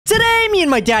Today, me and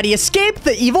my daddy escaped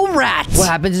the evil rat. What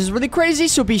happens is really crazy,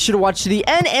 so be sure to watch to the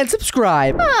end and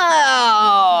subscribe.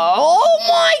 Oh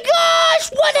my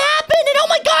gosh, what happened? And oh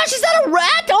my gosh, is that a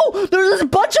rat? Oh, there's a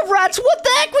bunch of rats. What the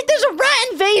heck? Wait, there's a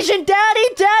rat invasion. Daddy,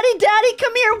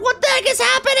 come here. What the heck is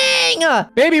happening?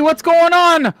 Baby, what's going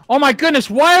on? Oh my goodness,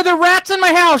 why are there rats in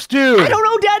my house, dude? I don't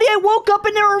know, Daddy. I woke up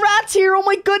and there were rats here. Oh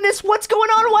my goodness, what's going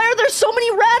on? Why are there so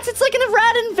many rats? It's like a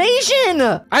rat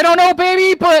invasion. I don't know,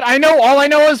 baby, but all I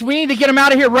know is we need to get them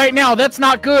out of here right now. That's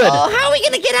not good. How are we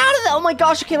gonna get out of that? Oh my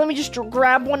gosh, okay, let me just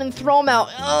grab one and throw them out.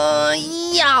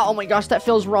 Yeah, oh my gosh, that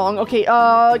feels wrong. Okay,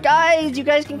 guys, you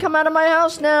guys can come out of my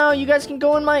house now. You guys can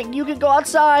go you can go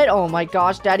outside. Oh my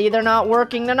gosh, Daddy, they're not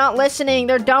working. They're not listening.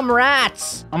 They're dumb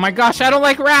rats. Oh my gosh, I don't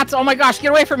like rats. Oh my gosh,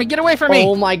 get away from me. Get away from me.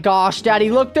 Oh my gosh,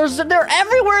 Daddy, look, they're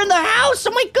everywhere in the house.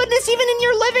 Oh my goodness, even in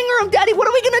your living room, Daddy. What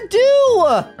are we gonna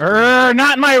do?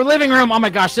 Not in my living room. Oh my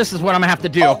gosh, this is what I'm gonna have to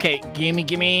do. Okay, gimme.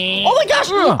 Oh my gosh.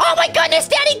 Oh my goodness,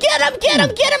 Daddy, get him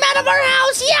out of our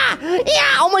house. Yeah.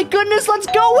 Oh my goodness, let's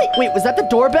go. Wait, was that the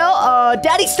doorbell?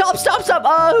 Daddy, stop.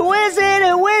 Who is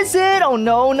it? Oh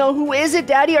no, who is it,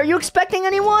 Daddy? Are you expecting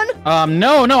anyone?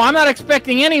 No, I'm not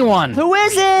expecting anyone. Who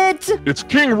is it? It's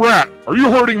King Rat. Are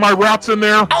you hurting my rats in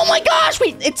there? Oh my gosh,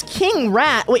 wait, it's King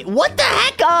Rat. Wait, what the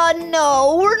heck?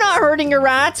 No, we're not hurting your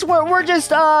rats. We're just,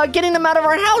 getting them out of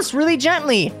our house really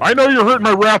gently. I know you're hurting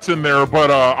my rats in there, but,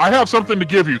 I have something to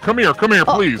give you. Come here,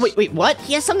 please. Wait, what?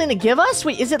 He has something to give us?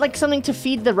 Wait, is it like something to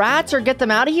feed the rats or get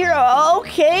them out of here?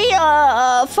 Okay,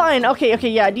 fine. Okay,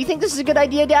 yeah. Do you think this is a good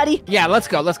idea, Daddy? Yeah, let's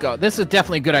go. This is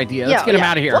definitely a good idea. Let's get him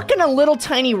out of here. What can a little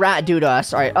tiny rat do to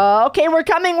us? All right, okay, we're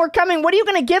coming. What are you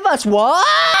gonna give us? What?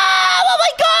 Oh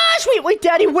my gosh! Wait,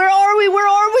 Daddy, where are we?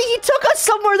 He took us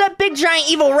somewhere, that big giant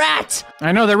evil rat.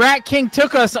 I know, the Rat King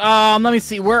took us. Let me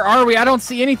see. Where are we? I don't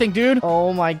see anything, dude.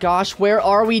 Oh my gosh, where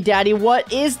are we, Daddy?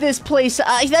 What is this place?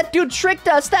 That dude tricked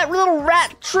us. That little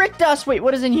rat tricked us. Wait,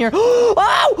 what is in here?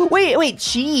 Oh, wait,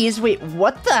 cheese. Wait,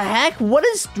 what the heck? What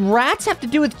does rats have to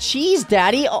do with cheese,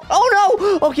 Daddy?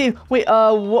 Oh no. Okay, wait,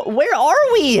 where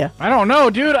are we? I don't know,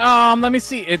 dude. Let me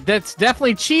see. That's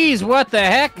definitely cheese. What the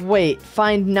heck? Wait,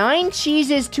 find 9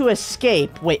 cheeses to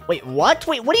escape. Wait, what?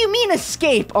 Wait, what do you mean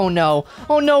escape? Oh no,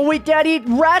 wait, Daddy,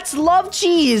 rats love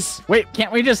cheese. Wait,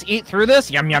 can't we just eat through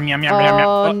this? Yum. No,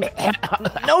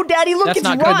 Daddy, look, it's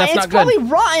rotten. It's probably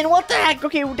rotten. What the heck?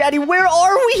 Okay, Daddy, where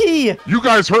are we? You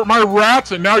guys hurt my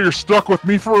rats, and now you're stuck with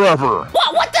me forever.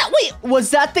 What the? Wait, was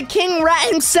that the King Rat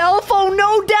himself? Oh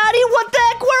no, Daddy, what the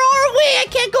heck? Where are we? I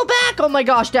can't go back. Oh my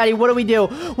gosh, Daddy, what do we do?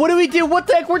 What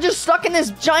the heck? We're just stuck in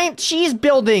this giant cheese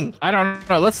building. I don't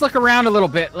know. Let's look around a little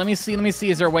bit. Let me see.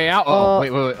 Is there a way out?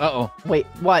 Wait. Uh-oh. Wait,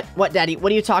 what, Daddy?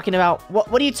 What are you talking about?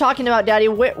 What are you talking about, Daddy?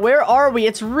 Where are we?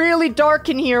 It's really dark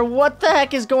in here. What the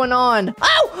heck is going on?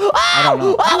 I don't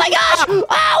know. Oh my gosh!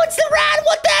 Oh, it's the rat!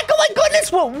 What the heck? Oh my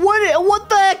goodness! What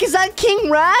the heck? Is that King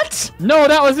Rat? No,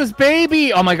 that was his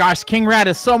baby. Oh my gosh, King Rat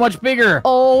is so much bigger.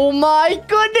 Oh my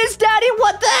goodness, Daddy!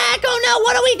 What the heck? Oh no!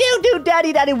 What do we do? Dude,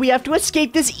 Daddy, we have to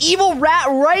escape this evil rat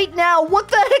right now. What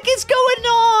the heck is going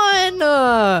on?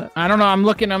 I don't know. I'm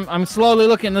looking. I'm slowly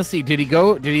looking. Let's see. Did he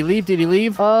go? Did he leave?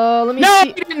 Let me see. No,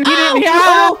 he didn't.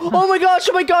 Oh my gosh.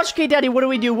 Okay, Daddy, what do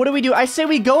we do? I say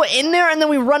we go in there and then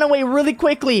we run away really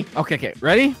quickly. Okay.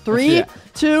 Ready? 3,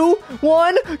 2,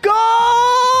 1, go!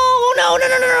 No.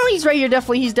 He's right here.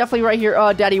 He's definitely right here.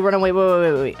 Daddy, run away.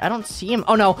 Wait. I don't see him.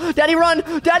 Oh no. Daddy, run.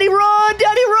 Oh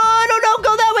no,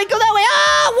 go that way.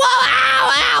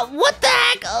 Ow. What the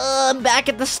heck? I'm back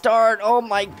at the start. Oh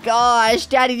my gosh.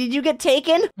 Daddy, did you get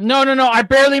taken? No. I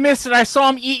barely missed it. I saw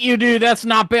him eat you, dude. That's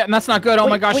not bad. That's not good. Oh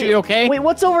my gosh, are you okay? Wait,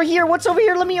 what's over here?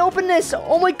 Let me open this.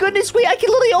 Oh my goodness. Wait, I can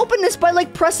literally open this by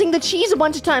like pressing the cheese a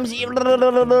bunch of times.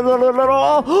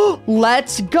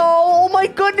 Let's go. Oh my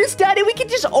goodness, Daddy, we can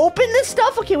just open this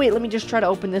stuff. Okay, wait, let me just try to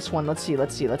open this one. Let's see.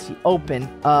 Open.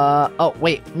 Oh,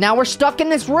 wait. Now we're stuck in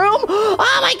this room?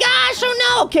 Oh my gosh,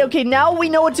 oh no. Okay, now we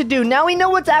know what to do. Now we know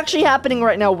what's actually happening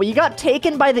right now. We got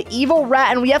taken by the evil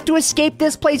rat, and we have to escape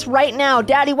this place right now.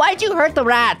 Daddy, why'd you hurt the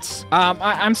rats?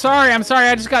 I'm sorry.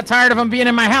 I just got tired of them being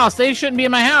in my house. They shouldn't be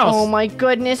in my house. Oh my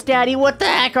goodness, Daddy, what the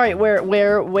heck? All right,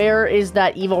 where is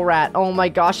that evil rat? Oh my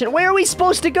gosh, and where are we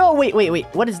supposed to go? Wait,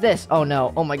 what is this? Oh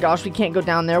no, oh my gosh, we can't go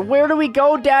down there. Where do we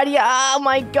go, Daddy? Oh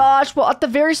my gosh, well, at the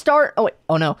very start, oh wait,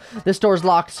 oh no, this door's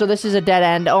locked, so this is a dead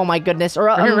end. Oh my goodness. Or,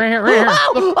 right here.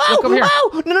 Look over here.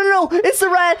 No, it's the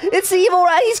rat, it's the evil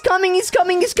rat. He's coming. He's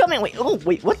coming. Wait, oh,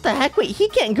 wait, what the heck? Wait, he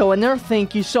can't go in there.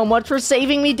 Thank you so much for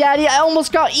saving me, Daddy. I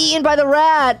almost got eaten by the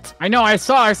rat. I know, I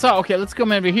saw. Okay, let's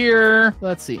come over here.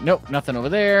 Let's see. Nope, nothing over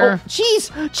there. Oh,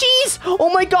 cheese.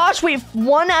 Oh my gosh, wait,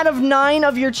 1 out of 9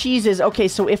 of your cheeses. Okay,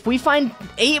 so if we find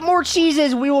 8 more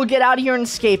cheeses, we will get out of here and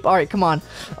escape. All right, come on.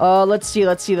 Let's see.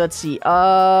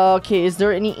 Okay, is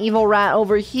there any evil rat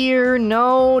over here?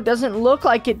 No, doesn't look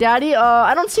like it, Daddy.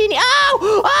 I don't see any.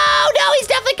 Oh, no, he's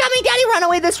definitely coming, Daddy. Run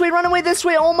away this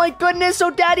way. Oh my goodness. Oh,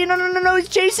 Daddy, no, he's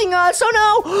chasing us. Oh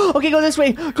no. Okay, go this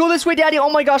way, Daddy. Oh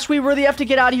my gosh, we really have to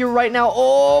get out of here right now.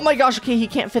 Oh my gosh. Okay, he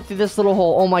can't fit through this little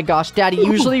hole. Oh my gosh, Daddy.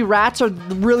 Usually rats are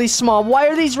really small. Why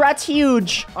are these rats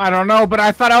huge? I don't know, but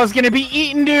I thought I was gonna be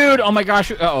eaten, dude. Oh my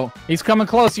gosh. Uh-oh. He's coming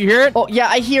close. You hear it? Oh, yeah,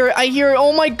 I hear it.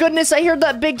 Oh my goodness, I hear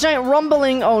that big giant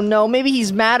rumbling. Oh no, maybe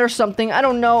he's mad or something. I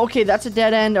don't know. Okay, that's a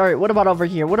dead end. All right, what about over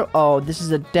here? Oh, this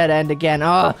is a dead end again.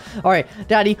 All right,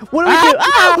 Daddy, what do we do?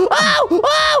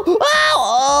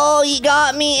 Oh, he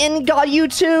got me and got you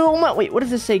too. Wait, what does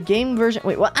this say? Game version?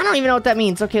 Wait, what? I don't even know what that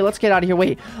means. Okay, let's get out of here.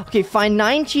 Wait, okay, find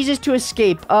 9 cheeses to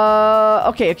escape.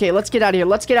 Okay, let's get out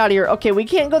of here. Okay, we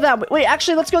can't go that way. Wait,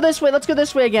 actually, let's go this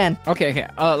way again. Okay.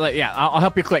 Yeah, I'll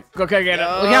help you click. Okay, get it.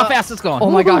 Look how fast it's going. Oh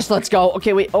my gosh, let's go.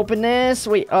 Okay, wait, open this.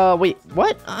 Wait,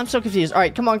 what? I'm so confused. All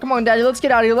right, come on, Daddy. Let's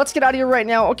get out of here right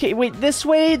now. Okay, wait, this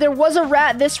way. There was a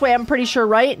rat this way, I'm pretty sure,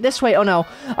 right? This way. Oh no,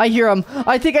 I hear him.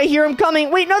 I think I hear him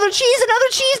coming. Wait, another cheese,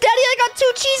 Daddy. I got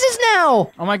 2 cheeses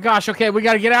now. Oh my gosh, okay, we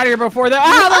gotta get out of here before the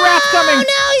rat's coming. Oh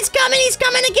no, he's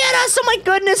coming to get us. Oh my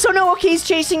goodness. Oh no, okay, he's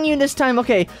chasing you this time.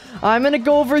 Okay, I'm gonna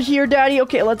go over here, Daddy.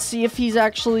 Okay, let's see if he's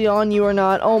actually on you or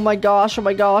not. Oh my gosh,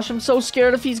 I'm so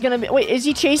scared if he's gonna be. Wait, is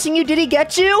he chasing you? Did he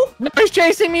get you? No, he's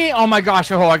chasing me. Oh my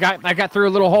gosh, I got through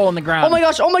a little hole in the ground. Oh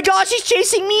my gosh, he's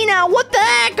chasing me now. What the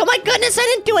heck? Oh my goodness, I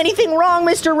didn't do anything wrong,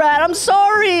 Mr. Rat. I'm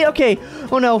sorry. Okay.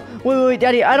 Oh no. Wait,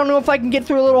 Daddy. I don't know if I can get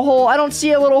through a little hole. I don't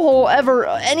see a little hole ever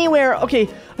anywhere. Okay.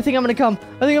 I think I'm gonna come.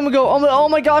 I think I'm gonna go. Oh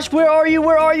my gosh, where are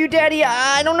you, Daddy?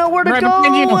 I don't know where to go.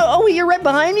 Oh, you're right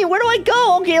behind me. Where do I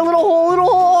go? Okay, a little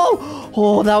hole.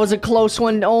 Oh, that was a close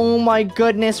one. Oh my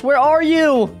goodness, where are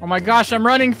you? Oh my gosh, I'm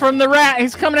running from the rat.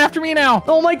 He's coming after me now.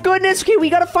 Oh my goodness. Okay, we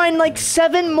gotta find like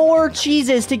 7 more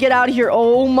cheeses to get out of here.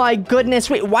 Oh my goodness.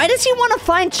 Wait, why does he want to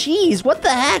find cheese? What the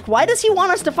heck? Why does he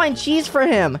want us to find cheese for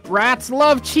him? Rats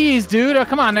love cheese, dude. Oh,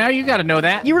 come on now, you gotta know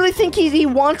that. You really think he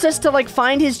wants us to like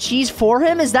find his cheese for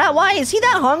him? Is that why? Is he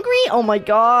that hungry? Oh my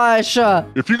gosh.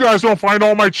 If you guys don't find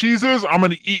all my cheeses, I'm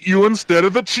gonna eat you instead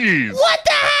of the cheese. What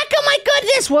the heck? Oh my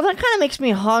goodness. Well, that kind of makes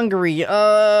me hungry.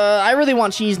 I really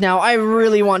want cheese now.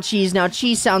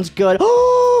 Cheese sounds good.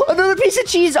 Oh, another piece of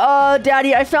cheese.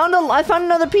 Daddy, I found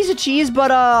another piece of cheese, but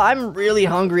I'm really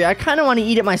hungry. I kind of want to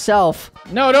eat it myself.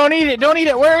 No, don't eat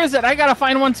it. Where is it? I gotta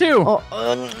find one too.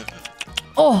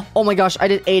 Oh my gosh, I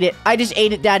just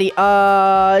ate it, Daddy. Is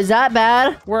that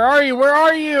bad? Where are you?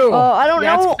 I don't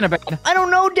know. It's kind of bad. I don't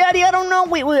know, Daddy. I don't know.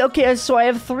 Wait. Okay, so I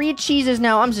have 3 cheeses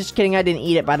now. I'm just kidding. I didn't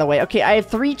eat it, by the way. Okay, I have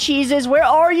 3 cheeses. Where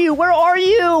are you?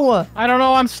 I don't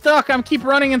know. I'm stuck. I'm keep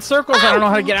running in circles. I don't know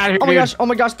how to get out of here. Oh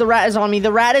my gosh, the rat is on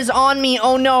me.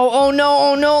 Oh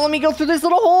no. Let me go through this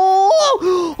little hole.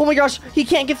 Oh my gosh, he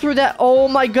can't get through that. Oh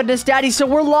my goodness, Daddy. So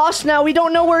we're lost now. We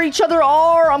don't know where each other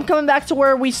are. I'm coming back to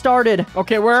where we started.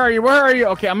 Okay, where are you?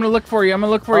 Okay, I'm gonna look for you.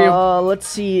 Let's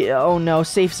see. Oh no,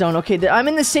 safe zone. Okay, I'm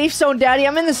in the safe zone, Daddy.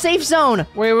 I'm in the safe zone.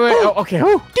 Wait. Oh, okay. Dude.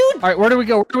 All right, where do we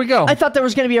go? I thought there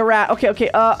was gonna be a rat. Okay.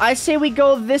 I say we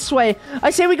go this way.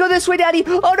 Daddy.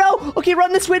 Oh no. Okay,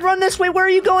 run this way. Where are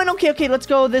you going? Okay, let's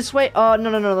go this way.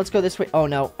 No. Let's go this way. Oh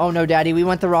no, Daddy. We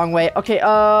went the wrong way. Okay,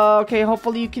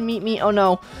 hopefully you can meet me. Oh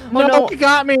no. No, you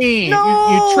got me. No.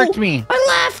 You tricked me.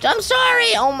 I left. I'm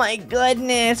sorry. Oh my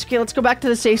goodness. Okay, let's go back to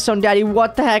the safe zone, Daddy.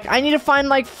 What the heck? I need to find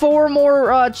like 4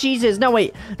 more cheeses. No,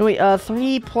 wait.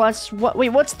 3 plus what? Wait,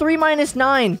 what's 3 minus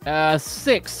 9?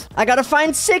 6. I gotta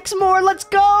find 6 more. Let's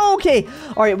go. Okay.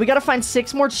 All right, we gotta find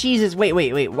 6 more cheeses. Wait.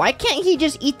 Why can't he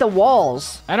just eat the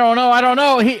walls? I don't know.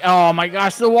 Oh my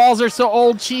gosh, the walls are so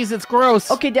old. Cheese, it's gross.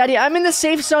 Okay, Daddy, I'm in the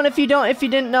safe zone. If you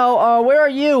didn't know, where are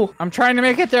you? I'm trying to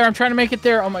make it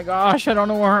there. Oh my gosh, I don't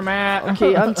know where I'm at.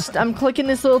 Okay, I'm clicking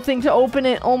this little thing to open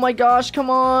it. Oh my gosh, come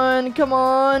on.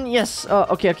 Yes.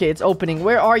 Okay, it's opening.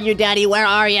 Where are you, Daddy? Where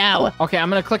are you? Okay, I'm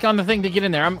gonna click on the thing to get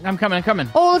in there. I'm coming.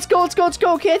 Oh, let's go.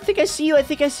 Okay, I think I see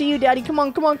you, Daddy. Come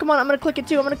on. I'm gonna click it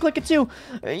too.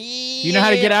 You know how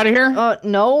to get out of here?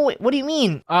 No. What do you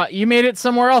mean? You made it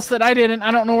somewhere else that I didn't.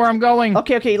 I don't know where I'm going.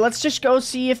 Okay, let's just go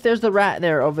see if there's the rat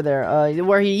over there,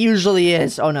 where he usually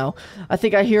is. Oh no. I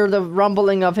think I hear the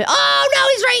rumbling of him. Oh no,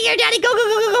 he's right here, Daddy.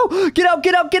 Go.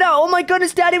 Get out. Oh my goodness,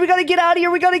 goodness, Daddy, we gotta get out of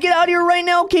here. We gotta get out of here right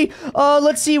now. Okay,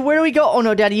 let's see. Where do we go? Oh,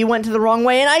 no, Daddy, you went to the wrong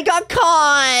way, and I got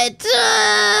caught.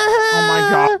 Oh,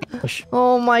 my gosh.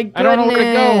 Oh, my goodness. I don't know where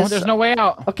to go. There's no way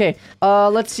out. Okay,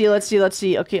 let's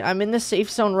see. Okay, I'm in the safe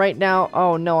zone right now.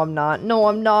 Oh, no, I'm not. No,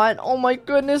 I'm not. Oh, my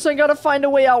goodness, I gotta find a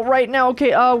way out right now.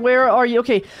 Okay, where are you?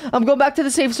 Okay, I'm going back to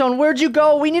the safe zone. Where'd you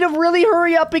go? We need to really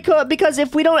hurry up because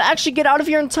if we don't actually get out of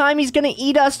here in time, he's gonna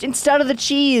eat us instead of the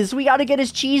cheese. We gotta get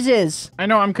his cheeses. I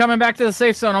know. I'm coming back to the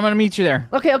safe zone. I'm gonna meet you there.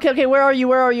 Okay. Where are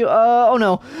you? Oh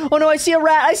no, I see a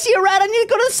rat. I need to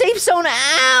go to the safe zone.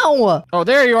 Ow! Oh,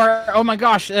 there you are. Oh my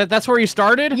gosh, that's where you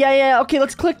started? Yeah. Okay,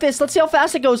 let's click this. Let's see how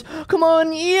fast it goes. Come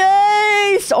on,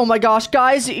 yes! Oh my gosh,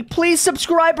 guys, please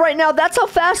subscribe right now. That's how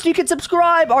fast you can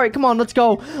subscribe. All right, come on, let's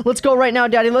go. Let's go right now,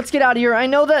 Daddy. Let's get out of here. I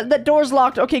know that door's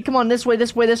locked. Okay, come on, this way.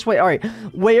 All right,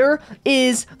 where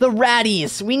is the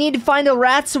ratties? We need to find the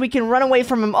rats so we can run away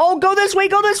from him. Oh, go this way.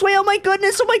 Oh my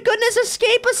goodness.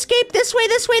 Escape. This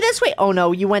way. Oh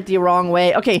no, you went the wrong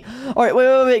way. Okay, all right,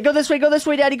 wait. Go this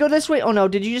way, Daddy. Go this way. Oh no,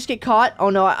 did you just get caught? Oh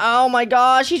no, oh my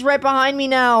gosh, he's right behind me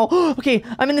now. Okay,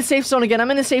 I'm in the safe zone again.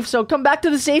 Come back to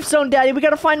the safe zone, Daddy. We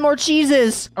gotta find more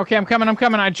cheeses. Okay, I'm coming. I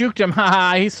juked him.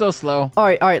 Haha, he's so slow. All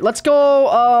right, let's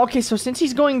go. Okay, so since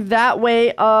he's going that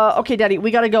way, okay, Daddy,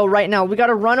 we gotta go right now. We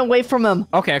gotta run away from him.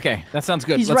 Okay, that sounds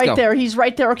good. He's Let's right go.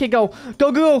 there. Okay, go.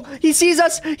 He sees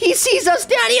us, Daddy.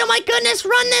 Oh my goodness,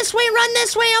 run this way.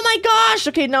 Oh my gosh.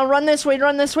 Okay, now run this way.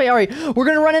 All right, we're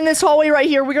gonna run in this hallway right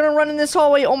here.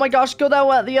 Oh my gosh, go that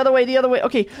way, the other way.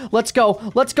 Okay, let's go.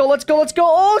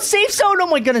 Oh, safe zone. Oh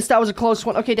my goodness, that was a close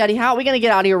one. Okay, Daddy, how are we gonna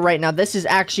get out of here right now? This is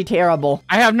actually terrible.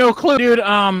 I have no clue, dude.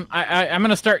 I'm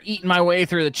gonna start eating my way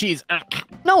through the cheese.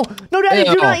 No, Daddy,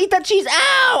 Ew. do not eat that cheese.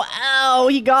 Ow,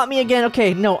 he got me again.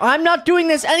 Okay, no, I'm not doing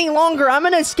this any longer. I'm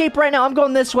gonna escape right now. I'm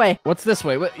going this way. What's this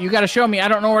way? You gotta show me. I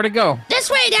don't know where to go. This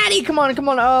way, Daddy. Come on.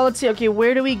 Let's see. Okay,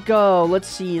 where do we go? Let's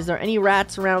see. Is there any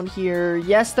rats around here?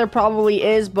 Yes, there probably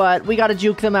is, but we gotta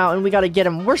juke them out and we gotta get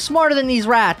them. We're smarter than these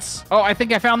rats. Oh, I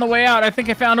think I found the way out.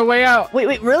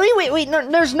 Wait, really? Wait, no,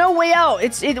 there's no way out.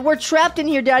 We're trapped in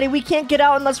here, Daddy. We can't get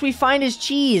out unless we find his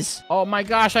cheese. Oh my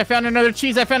gosh, I found another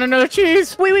cheese. Wait,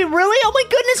 really? Oh my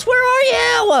goodness, where are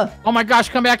you? Oh my gosh,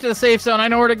 come back to the safe zone. I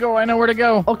know where to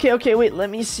go. Okay, wait, let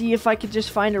me see if I could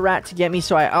just find a rat to get me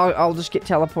so I'll just get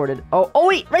teleported. Oh,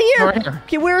 wait, right here. Right here.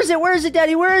 Okay, where is it,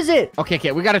 Daddy? Where is it?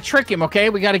 Okay, we gotta trick him, okay?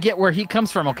 We gotta get where he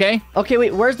comes from, okay? Okay,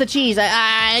 wait, where's the cheese?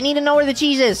 I need to know where the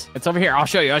cheese is. It's over here. I'll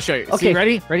show you. Okay. See,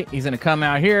 ready? He's gonna come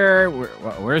out here.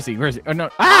 Where is he? Oh, no.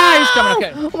 He's coming.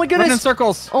 Okay. Oh my goodness. Run in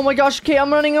circles. Oh my gosh. Okay,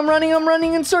 I'm running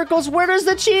in circles. Where is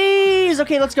the cheese?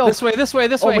 Okay, let's go. This way.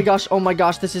 Oh my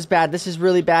gosh. This is bad. This is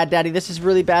really bad, Daddy. This is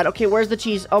really bad. Okay, where's the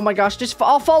cheese? Oh my gosh.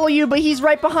 I'll follow you, but he's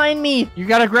right behind me. You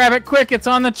gotta grab it quick. It's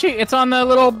on the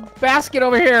little basket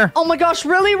over here. Oh my gosh.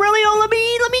 Really? Oh, let me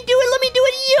do it.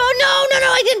 No,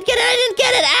 I didn't get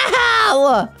it.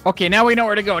 Ow! Okay, now we know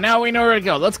where to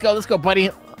go. Let's go, buddy.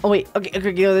 Oh, wait. Okay,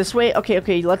 go this way.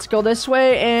 Okay, let's go this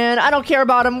way. And I don't care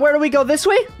about him. Where do we go? This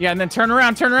way? Yeah, and then turn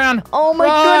around. Oh,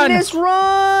 my goodness.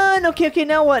 Run. Okay,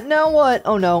 now what?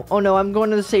 Oh, no. I'm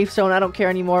going to the safe zone. I don't care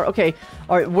anymore. Okay.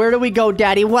 All right, where do we go,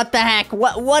 Daddy? What the heck?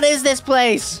 What is this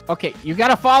place? Okay, you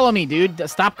gotta follow me, dude.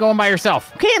 Stop going by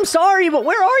yourself. Okay, I'm sorry, but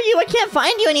where are you? I can't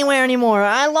find you anywhere anymore.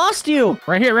 I lost you.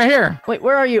 Right here. Wait,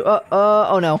 where are you?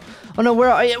 Oh, no. Where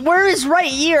are you? Where is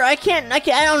right here? I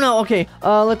don't know. Okay,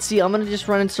 let's see. I'm gonna just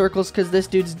run in circles because this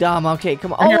dude's dumb. Okay,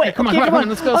 come on. Oh, wait. Come on.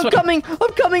 Let's go. I'm coming.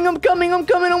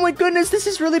 Oh, my goodness. This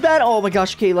is really bad. Oh, my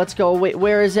gosh. Okay, let's go. Wait,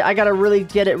 where is it? I gotta really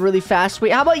get it really fast.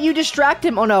 Wait, how about you distract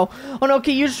him? Oh, no.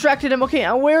 Okay, you distracted him. Okay,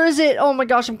 where is it? Oh, my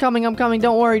gosh. I'm coming.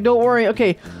 Don't worry.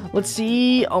 Okay, let's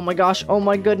see. Oh, my gosh. Oh,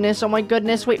 my goodness.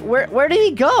 Wait, where did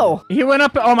he go? He went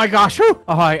up. Oh, my gosh. Whew.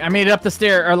 Oh, I made it up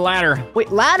the ladder.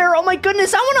 Wait, ladder? Oh, my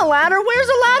goodness. I want a ladder. Where's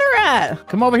the ladder at?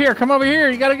 Come over here.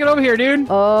 You gotta get over here, dude.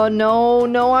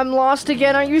 No, I'm lost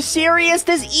again. Are you serious?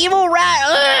 This evil rat.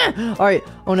 Ugh! All right.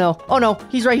 Oh, no.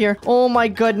 He's right here. Oh, my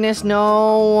goodness. No.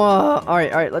 All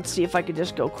right. Let's see if I could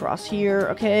just go across here.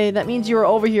 Okay, that means you're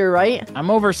over here, right? I'm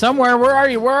over somewhere. Where are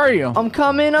you? I'm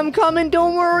coming.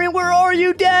 Don't worry. Where are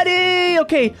you, Daddy?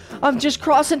 Okay, I'm just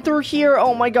crossing through here.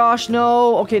 Oh, my gosh.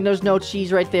 No. Okay, there's no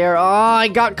cheese right there. Oh, I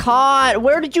got caught.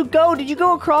 Where did you go? Did you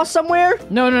go across somewhere?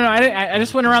 No. I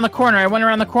just went around the corner.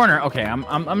 Okay, I'm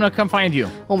gonna come find you.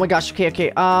 Oh my gosh.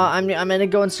 Okay. I'm gonna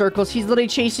go in circles. He's literally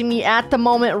chasing me at the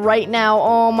moment right now.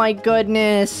 Oh my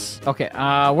goodness. Okay.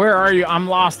 Where are you? I'm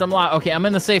lost. Okay, I'm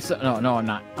in the safe zone. No, I'm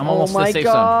not. I'm almost in the safe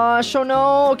zone. Oh my gosh. Oh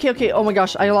no. Okay. Oh my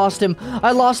gosh. I lost him,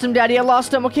 Daddy.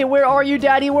 Okay, where are you,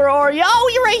 Daddy? Where are you?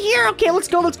 Oh, you're right here. Okay, let's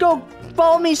go.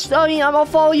 follow me. I'll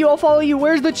follow you. I'll follow you.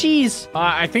 Where's the cheese?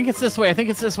 I think it's this way. I think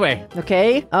it's this way.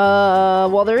 Okay.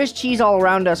 Well, there is cheese all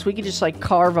around us. We could just like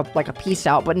carve up like a piece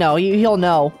out, but no, he'll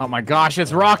know. Oh my gosh,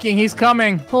 it's rocking. He's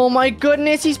coming. Oh my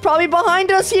goodness, he's probably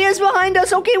behind us. He is behind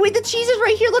us. Okay, wait, the cheese is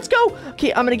right here. Let's go.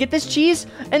 Okay, I'm gonna get this cheese,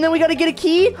 and then we gotta get a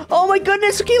key. Oh my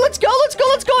goodness. Okay, let's go. Let's go.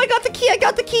 Let's go. I got the key. I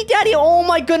got the key, Daddy. Oh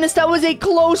my goodness, that was a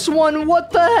close one.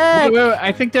 What the heck? Wait,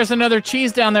 I think there's another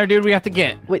cheese down there, dude. We have to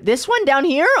get. Wait, this one down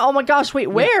here? Oh my gosh, wait,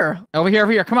 where? Over here,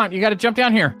 over here. Come on, you gotta jump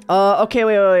down here. Okay,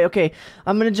 wait. Okay,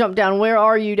 I'm gonna jump down. Where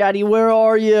are you, Daddy? Where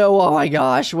are you? Oh my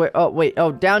gosh. Wait,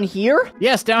 down here?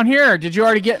 Yes, down here. Did you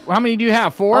already get? How many do you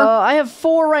have? 4? I have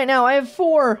 4 right now. I have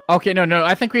 4. Okay, no.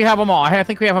 I think we have them all. I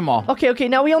think we have them all. Okay.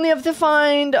 Now we only have to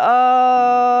find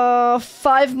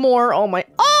 5 more.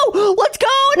 Oh, let's go!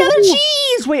 Another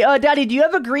cheese. Wait, Daddy, do you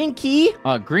have a green key?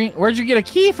 Green. Where'd you get a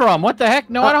key from? What the heck?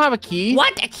 No, I don't have a key.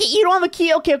 What? A key? You don't have a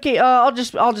key? Okay. I'll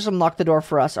just unlock the door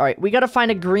for us. All right, we gotta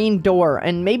find a green door,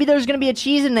 and maybe there's gonna be a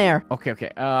cheese in there. Okay.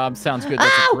 Sounds good.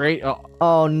 That's great.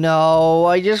 Oh no,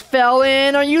 I just fell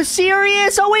in. Are you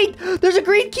serious? Oh wait, there's a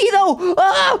green key though.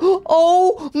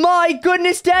 Oh my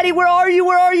goodness, Daddy, where are you?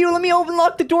 Let me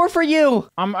unlock the door for you.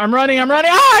 I'm running.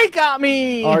 Oh, he got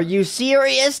me. Are you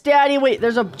serious, Daddy? Wait,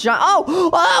 there's a giant.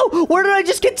 Oh, where did I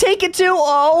just get taken to?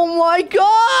 Oh my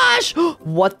gosh.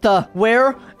 What the?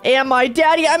 Where am I,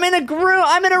 Daddy? I'm in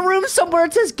a room somewhere.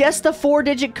 It says guess the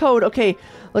 4-digit code. Okay.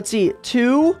 Let's see.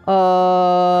 2.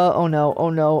 Oh no.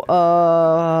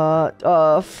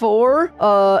 4.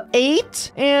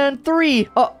 8 and 3.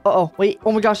 Wait.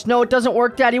 Oh my gosh. No, it doesn't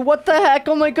work, Daddy. What the heck?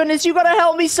 Oh my goodness. You gotta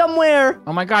help me somewhere.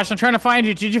 Oh my gosh. I'm trying to find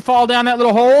you. Did you fall down that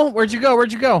little hole? Where'd you go?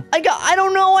 I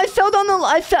don't know. I fell down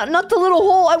not the little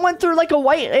hole. I went through like a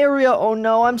white area. Oh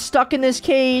no. I'm stuck in this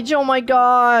cage. Oh my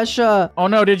gosh. Oh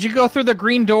no. Did you go through the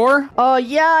green door?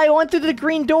 Yeah. I went through the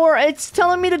green door. It's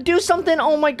telling me to do something.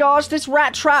 Oh my gosh. This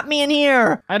rat trapped me in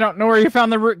here. I don't know where you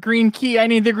found the green key. I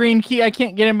need the green key. I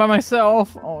can't get in by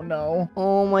myself. Oh no.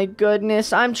 Oh my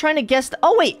goodness. I'm trying to guess.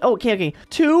 Oh wait. Okay.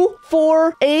 2,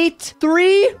 4, 8,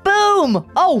 3.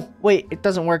 Boom. Oh wait. It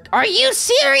doesn't work. Are you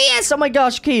serious? Oh my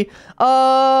gosh. Okay.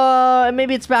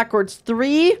 Maybe it's backwards.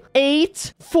 3,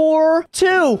 8, 4,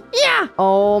 2. Yeah.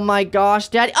 Oh my gosh,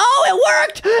 Daddy. Oh, it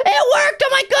worked. Oh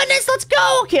my goodness. Let's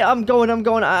go. Okay. I'm going.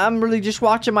 I'm really just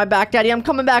watching my back, Daddy. I'm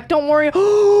coming back. Don't worry.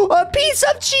 A piece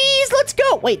of cheese. Let's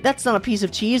go. Wait, that's not a piece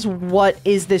of cheese. What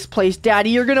is this place, Daddy?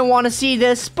 You're gonna want to see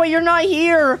this, but you're not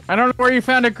here. I don't know where you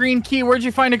found a green key. Where'd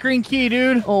you find a green key,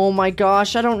 dude? Oh my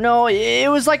gosh, I don't know. It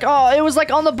was like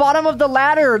on the bottom of the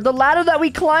ladder that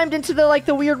we climbed into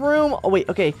the weird room. Oh wait,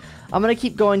 okay. I'm gonna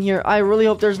keep going here. I really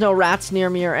hope there's no rats near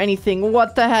me or anything.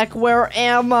 What the heck? Where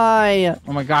am I?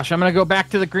 Oh my gosh, I'm gonna go back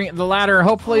to the ladder.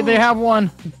 Hopefully they have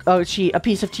one. Oh, a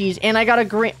piece of cheese. And I got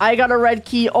a red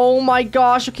key. Oh my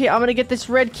gosh. Okay, I'm gonna get this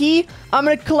red key. I'm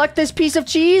gonna collect this piece of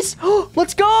cheese.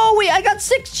 Let's go. Wait, I got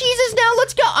 6 cheeses now.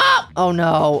 Let's go. Oh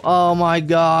no. Oh my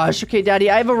gosh. Okay, Daddy,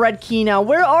 I have a red key now.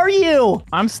 Where are you?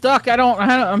 I'm stuck.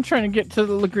 I'm trying to get to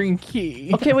the green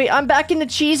key. Okay, wait, I'm back in the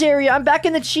cheese area. I'm back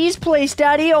in the cheese place,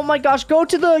 Daddy. Oh my gosh, go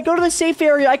to the safe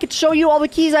area. I could show you all the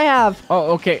keys I have.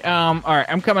 Oh, okay. All right,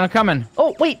 I'm coming.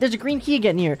 Oh, wait, there's a green key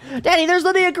again here. Daddy, there's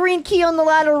literally a green key on the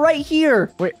ladder right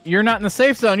here. Wait, you're not in the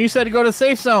safe zone. You said to go to the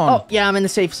safe zone. Oh, yeah, I'm in the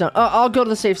safe zone. I'll go to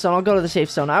the safe zone.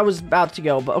 I was about to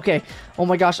go, but okay. Oh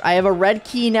my gosh, I have a red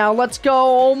key now. Let's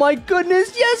go. Oh my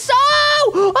goodness, yes.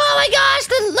 Oh my gosh,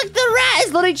 look, the rat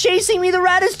is literally chasing me. The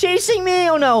rat is chasing me.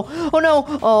 Oh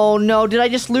no. Did I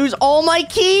just lose all my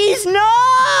keys? No.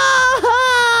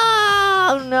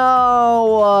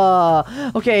 No.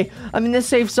 Okay, I'm in the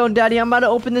safe zone, Daddy. I'm about to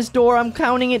open this door. I'm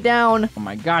counting it down. Oh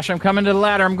my gosh, I'm coming to the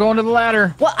ladder. I'm going to the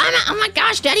ladder. Well, oh my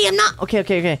gosh, Daddy, I'm not.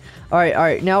 Okay. All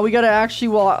right. Now we gotta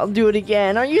actually, I'll do it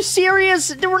again. Are you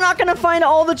serious? We're not gonna find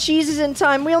all the cheeses in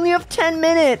time. We only have 10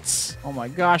 minutes. Oh my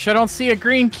gosh, I don't see a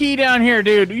green key down here,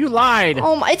 dude. You lied.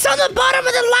 It's on the bottom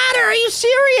of the ladder. Are you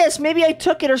serious? Maybe I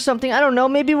took it or something. I don't know.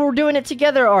 Maybe we're doing it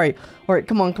together. All right,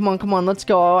 come on. Let's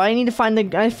go. I need to find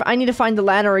the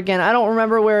ladder again. I don't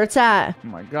remember where it's at. Oh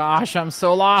my gosh, I'm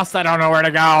so lost. I don't know where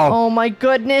to go. Oh my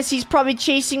goodness, he's probably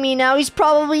chasing me now. He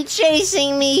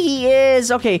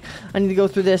is. Okay, I need to go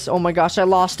through this. Oh my gosh, I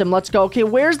lost him. Let's go. Okay,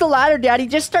 where's the ladder, Daddy?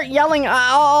 Just start yelling.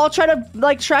 I'll try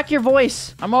to track your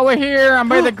voice. I'm over here. I'm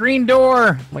by the green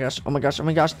door. Oh my gosh.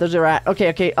 There's a rat.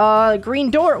 Okay. Green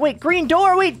door. Wait,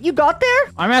 you got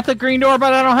there? I'm at the green door,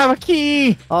 but I don't have a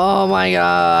key. Oh my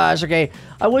gosh. Okay.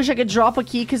 I wish I could drop a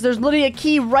key because there's literally a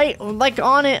key right, like,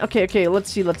 on it. Okay,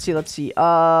 let's see.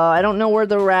 I don't know where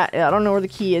the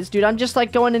key is, dude. I'm just,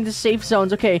 like, going into safe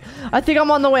zones. Okay, I think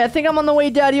I'm on the way,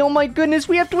 Daddy. Oh, my goodness.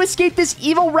 We have to escape this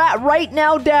evil rat right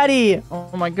now, Daddy.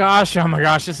 Oh my gosh,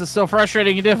 this is so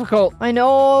frustrating and difficult. I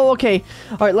know. Okay.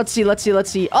 All right, let's see.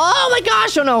 Oh, my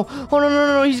gosh. Oh, no. Oh,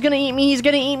 no. He's gonna eat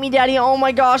me, Daddy. Oh,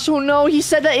 my gosh. Oh, no. He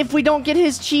said that if we don't get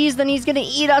his cheese, then he's gonna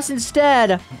eat us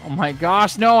instead. Oh my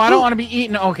gosh, no, I don't want to be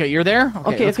eaten. Okay, you're there?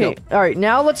 Okay. All right,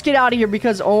 now let's get out of here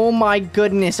because, oh my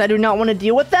goodness, I do not want to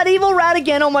deal with that evil rat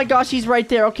again. Oh my gosh, he's right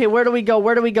there. Okay, where do we go?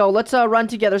 Let's run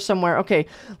together somewhere. Okay,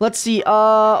 let's see.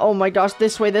 Oh my gosh,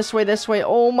 this way.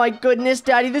 Oh my goodness,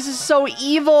 Daddy, this is so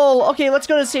evil. Okay, let's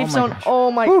go to the safe zone. Gosh.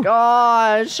 Oh my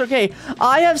gosh. Okay,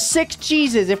 I have 6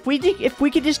 cheeses. If we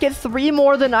could just get 3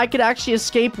 more, then I could actually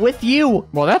escape with you.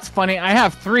 Well, that's funny. I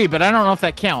have 3, but I don't know if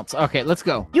that counts. Okay, let's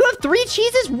go. You have 3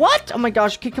 cheeses? What? Oh my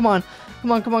gosh. Okay, come on.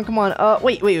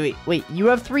 Wait. You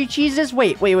have 3 cheeses?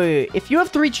 Wait. If you have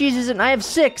 3 cheeses and I have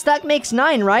 6, that makes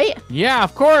 9, right? Yeah,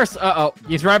 of course. Uh-oh.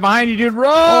 He's right behind you, dude.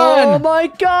 Run! Oh my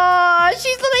gosh.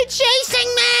 He's literally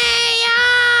chasing me.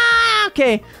 Ah!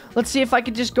 Okay. Let's see if I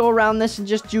could just go around this and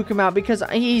just juke him out because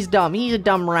he's dumb. He's a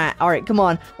dumb rat. All right, come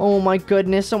on. Oh my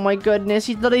goodness.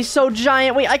 He's literally so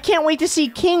giant. Wait, I can't wait to see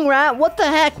King Rat. What the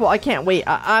heck? Well, I can't wait.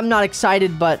 I'm not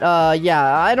excited, but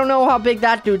yeah, I don't know how big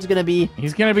that dude's gonna be.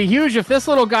 He's gonna be huge if this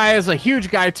little guy is a huge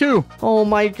guy too. Oh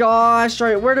my gosh. All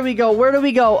right, where do we go?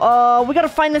 We gotta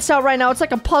find this out right now. It's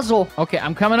like a puzzle. Okay,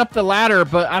 I'm coming up the ladder,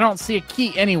 but I don't see a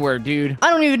key anywhere, dude. I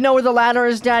don't even know where the ladder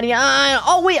is, Daddy.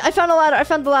 Oh, wait, I found a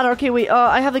ladder. Okay, wait,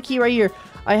 I have the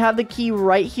key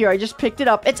right here. I just picked it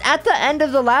up. It's at the end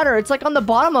of the ladder. It's like on the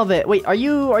bottom of it. Wait, are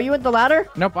you at the ladder?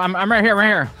 Nope, I'm right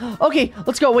here. Okay,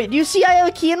 let's go. Wait, do you see I have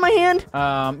a key in my hand?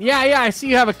 Yeah, I see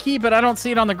you have a key, but I don't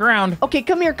see it on the ground. Okay,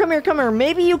 come here.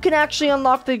 Maybe you can actually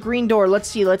unlock the green door. Let's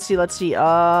see.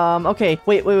 Okay,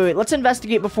 wait. Let's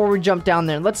investigate before we jump down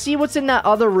there. Let's see what's in that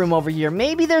other room over here.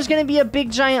 Maybe there's gonna be a big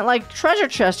giant, like, treasure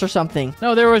chest or something.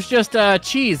 No, there was just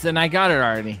cheese, and I got it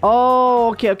already.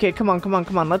 Oh, okay. Come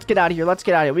on. Let's get out of here.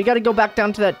 We gotta go back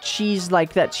down to that cheese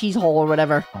hole or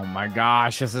whatever. Oh my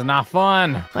gosh, this is not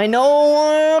fun. I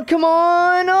know. Come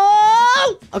on.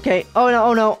 Oh! Okay.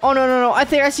 Oh no. I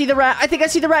think I see the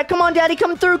rat. Come on, Daddy.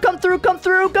 Come through. Go.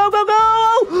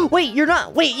 Wait, you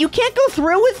can't go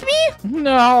through with me?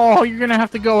 No, you're gonna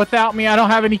have to go without me. I don't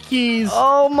have any keys.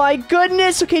 Oh my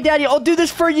goodness. Okay, Daddy, I'll do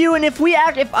this for you. And if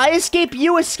I escape,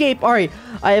 you escape. All right.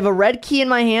 I have a red key in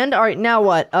my hand. All right, now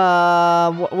what?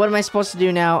 What am I supposed to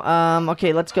do now?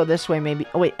 Okay, let's go this way maybe.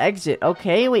 Oh, wait, exit.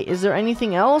 Okay, wait, is there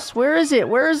anything else? Where is it?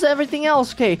 Where is everything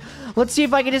else? Okay, let's see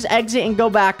if I can just exit and go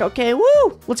back. Okay,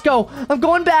 woo! Let's go. I'm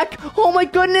going back. Oh my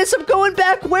goodness, I'm going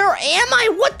back. Where am I?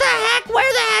 What the heck?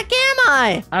 Where the heck am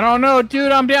I? I don't know,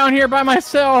 dude. I'm down here by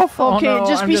myself. Okay, oh, no,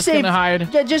 just be safe. I'm just gonna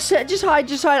hide. Yeah, just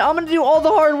hide. I'm gonna do all the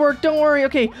hard work. Don't worry.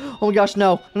 Okay. Oh my gosh,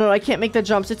 no, I can't make the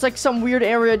jumps. It's like some weird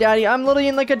area, Daddy. I'm literally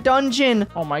in like a dungeon.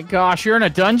 Oh my gosh, you're in a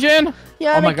dungeon?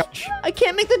 Yeah. Oh my gosh. I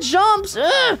can't make the jumps.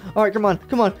 Ugh. All right, come on.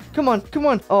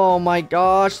 Oh my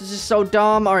gosh, this is so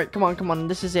dumb. All right, come on.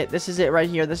 This is it right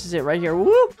here.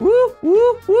 Woo.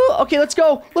 Okay, let's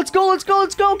go.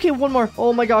 Okay, one more.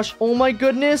 Oh my gosh. Oh my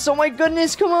goodness.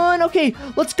 Come on. Okay,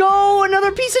 let's go.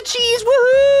 Another piece of cheese.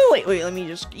 Woohoo! Wait. Let me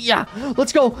just. Yeah.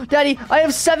 Let's go, Daddy. I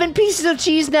have 7 pieces of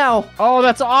cheese now. Oh,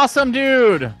 that's awesome,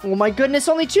 dude. Oh my goodness.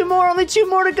 Only 2 more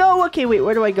to go. Okay, wait.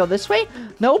 Where do I go? This way?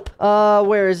 Nope.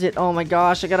 Where is it? Oh my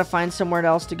gosh. I gotta find somewhere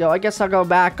else to go. I guess I'll go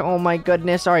back. Oh my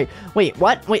goodness. All right. Wait,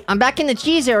 what? Wait, I'm back in the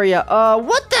cheese area.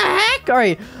 What the heck? All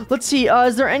right. Let's see.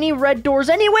 Is there any red doors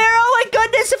anywhere? Oh my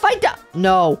goodness. If I die.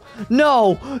 No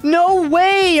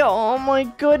way. Oh my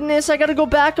goodness. I gotta go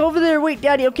back over there. Wait,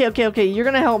 Daddy. Okay. You're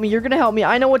gonna help me.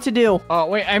 I know what to do. Oh,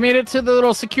 wait. I made it to the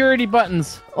little security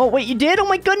buttons. Oh, wait, you did? Oh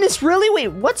my goodness. Really? Wait,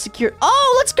 what's secure?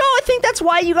 Oh, let's go. I think that's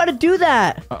why you gotta do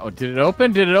that. Uh-oh, did it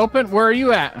open? Where are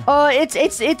you at?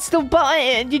 It's the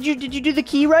button. Did you do the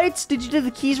key rights? Did you do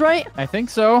the keys right? I think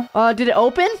so. Did it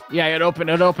open? Yeah, it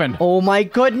opened. Oh my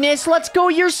goodness, let's go.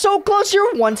 You're so close.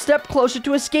 You're one step closer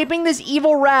to escaping this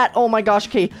evil rat. Oh my gosh,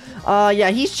 okay. Yeah,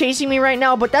 he's chasing me right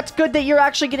now, but that's good that you're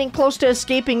actually getting close to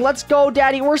escaping. Let's go,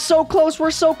 Daddy. We're so close,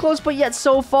 but yet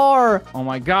so far. Oh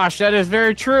my gosh, that is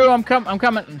very true. I'm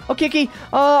coming. coming. Okay.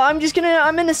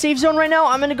 I'm in a safe zone right now.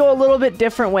 I'm gonna go a little bit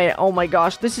different way. Oh my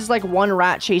gosh, this is like one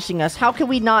rat chasing us. How can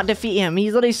we not defeat him?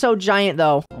 He's literally so giant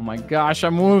though. Oh my gosh,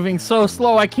 I'm moving so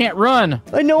slow. I can't run.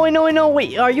 I know.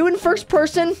 Wait, are you in first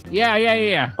person?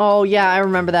 Yeah. Oh yeah, I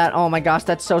remember that. Oh my gosh,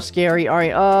 that's so scary. All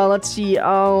right, let's see.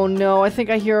 Oh no, I think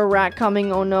I hear a rat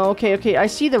coming. Oh no. Okay. I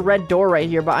see the red door right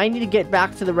here, but I need to get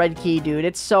back to the red key, dude.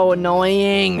 It's so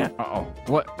annoying. Uh-oh.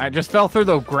 What? I just fell through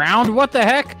the ground? What the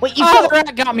heck? Wait, you the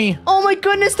rat got me. Oh my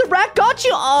goodness, the rat got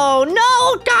you. Oh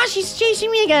no, gosh, he's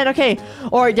chasing me again. Okay.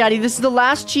 All right, Daddy, this is the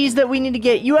last cheese that we need to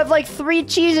get. You have like 3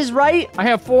 cheeses, right? I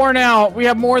have 4 now. We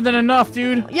have more than enough,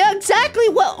 dude. Yeah, exactly.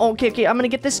 Well, okay. I'm gonna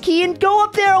get this key and go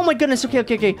up there. Oh my goodness.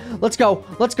 Okay. Let's go.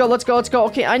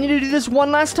 Okay, I need to do this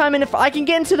one last time, and if I can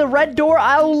get into the red door,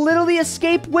 I'll literally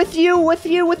escape with you.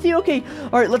 Okay.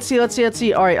 All right, let's see.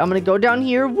 All right, I'm gonna go down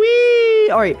here. Whee!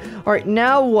 All right.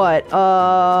 Now what?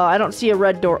 I don't see a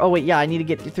red door. Oh wait, yeah, I need to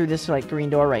get through this like green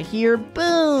door right here.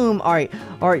 Boom. All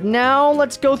right. Now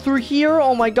let's go through here.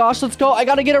 Oh my gosh, let's go. I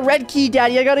gotta get a red key,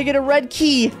 Daddy. I gotta get a red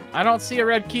key. I don't see a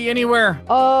red key anywhere.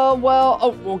 Well,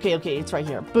 oh, okay, it's right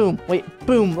here. Boom, wait,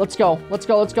 boom, let's go.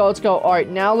 All right,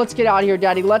 now let's get out of here,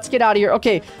 Daddy. Let's get out of here.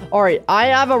 Okay, all right, I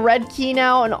have a red key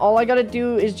now, and all I gotta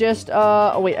do is just,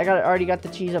 oh wait, already got the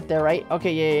cheese up there, right?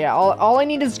 Okay, yeah. All I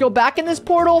need is go back in this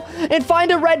portal and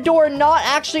find a red door and not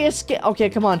actually escape. Okay,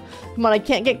 come on, I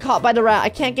can't get caught by the rat.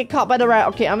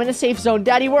 Okay, I'm in a safe zone.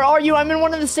 Daddy, where are you? I'm in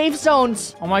one of the safe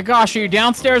zones. Oh my gosh, are you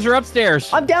downstairs or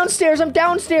upstairs? I'm downstairs.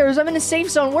 I'm in a safe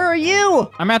zone. Where are you?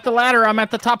 I'm at the ladder. I'm at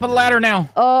the top of the ladder now.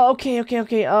 Okay.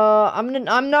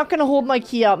 I'm not gonna hold my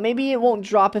key out. Maybe it won't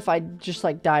drop if I just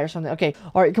like die or something. Okay.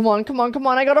 All right. Come on.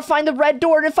 I gotta find the red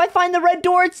door. And if I find the red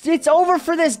door, it's over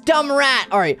for this dumb rat.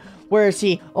 All right. Where is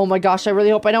he? Oh my gosh, I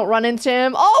really hope I don't run into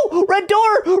him. Oh, red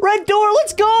door,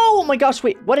 let's go. Oh my gosh,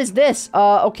 wait, what is this?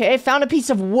 Okay, I found a piece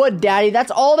of wood, Daddy.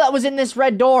 That's all that was in this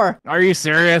red door. Are you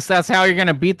serious? That's how you're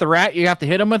gonna beat the rat? You have to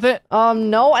hit him with it?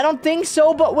 No, I don't think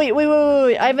so, but wait.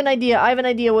 I have an idea. Wait.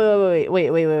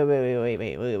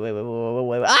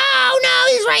 Oh no,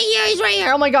 he's right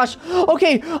here. Oh my gosh.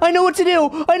 Okay, I know what to do.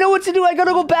 I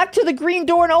gotta go back to the green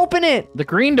door and open it. The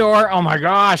green door? Oh my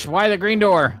gosh, why the green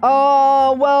door?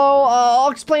 Well, I'll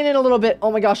explain it a little bit.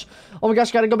 Oh my gosh,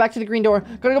 gotta go back to the green door.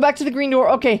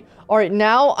 Okay. All right,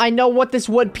 now I know what this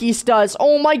wood piece does.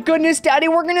 Oh my goodness, Daddy,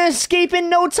 we're gonna escape in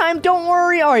no time. Don't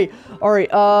worry. All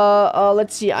right.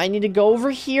 Let's see. I need to go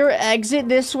over here, exit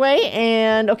this way,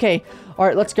 and okay. All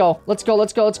right, let's go.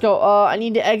 I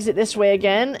need to exit this way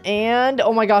again, and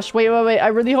oh my gosh, wait. I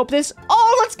really hope this.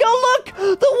 Oh, let's go. Look,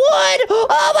 the wood.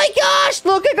 Oh my gosh,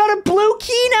 look, I got a blue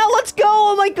key now. Let's go.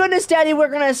 Oh my goodness, Daddy, we're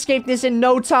gonna escape this in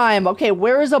no time. Okay,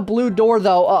 where is a blue door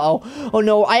though? Oh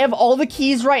no, I have all the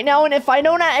keys right now, and if I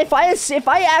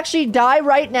actually die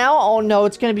right now, oh no,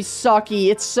 it's gonna be sucky.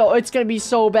 It's gonna be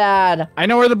so bad. I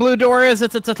know where the blue door is.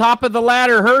 It's at the top of the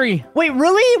ladder. Hurry. Wait,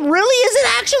 really? Is it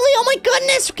actually? Oh my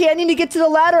goodness. Okay, I need to get to the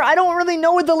ladder. I don't really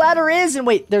know where the ladder is. And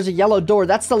wait, there's a yellow door.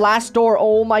 That's the last door.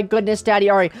 Oh my goodness, Daddy.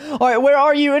 All right, where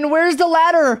are you? And where's the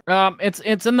ladder?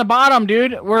 It's in the bottom,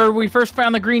 dude, where we first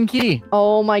found the green key.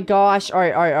 Oh my gosh. All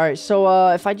right. So,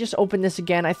 if I just open this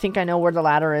again, I think I know where the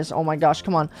ladder is. Oh my gosh,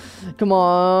 come on.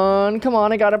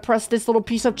 I gotta press this little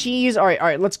piece of cheese. All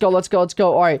right, let's go.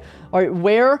 All right,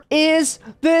 where is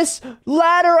this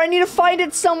ladder? I need to find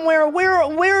it somewhere.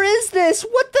 Where is this?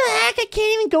 What the heck? I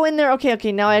can't even go in there.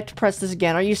 Okay, now I have to press this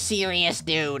again. Are you serious,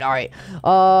 dude? All right.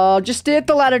 Just stay at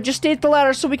the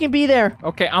ladder so we can be there.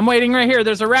 Okay, I'm waiting right here.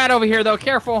 There's a rat over here, though.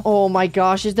 Careful. Oh my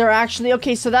gosh, is there actually?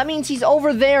 Okay, so that means he's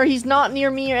over there. He's not near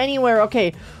me or anywhere.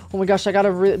 Okay. Oh my gosh, I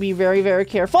gotta be very, very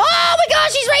careful. Oh my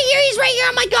gosh, he's right here.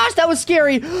 Oh my gosh, that was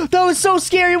scary. That was so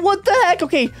scary. What the heck?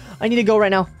 Okay, I need to go right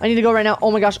now.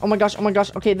 Oh my gosh.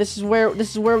 Okay, this is where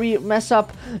we mess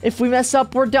up. If we mess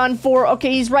up, we're done for.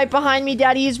 Okay, he's right behind me,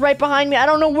 Daddy. He's right behind me. I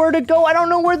don't know where to go. I don't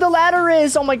know where the ladder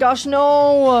is. Oh my gosh,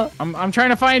 no. I'm trying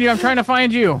to find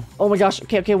you. Oh my gosh.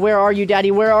 Okay, where are you,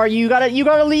 Daddy? Where are you? You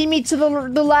gotta lead me to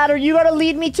the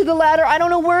ladder. I don't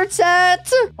know where it's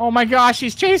at. Oh my gosh,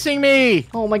 he's chasing me.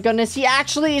 Oh my goodness, he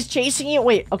actually is chasing you.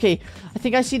 Wait, okay. I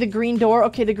think I see the green door.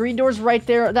 Okay, the green door's right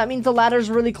there. That means the ladder's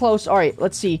really close. All right,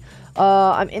 let's see.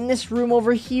 I'm in this room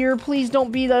over here. Please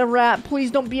don't be the rat. Please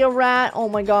don't be a rat. Oh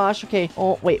my gosh. Okay.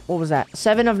 Oh, wait, what was that?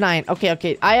 7 of 9.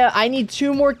 Okay. I need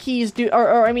 2 more keys, dude.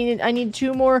 I need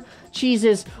 2 more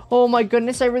cheeses. Oh my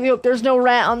goodness, I really hope there's no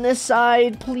rat on this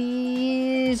side,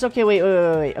 please. Okay, wait.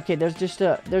 Okay, there's just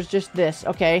this.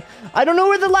 Okay, I don't know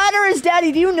where the ladder is,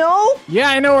 Daddy. Do you know? Yeah,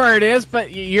 I know where it is,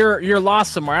 but you're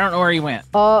lost somewhere. I don't know where you went.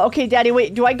 Okay, Daddy,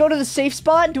 wait, do I go to the safe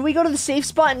spot? Do we go to the safe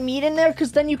spot and meet in there?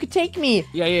 Because then you could take me.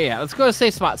 Yeah. let's go to a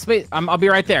safe spot. I'll be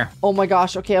right there. Oh my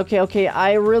gosh. Okay.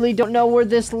 I really don't know where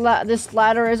this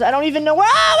ladder is. I don't even know where.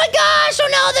 Oh my gosh. Oh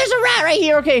no, there's a rat right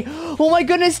here. Okay. Oh my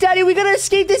goodness, Daddy. We gotta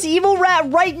escape this evil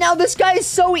rat right now. This guy is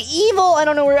so evil. I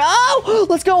don't know where. Oh,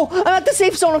 let's go. I'm at the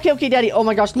safe zone. Okay, Daddy. Oh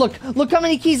my gosh. Look how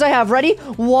many keys I have. Ready?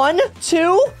 1,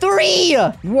 2, 3.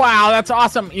 Wow, that's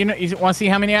awesome. You want to see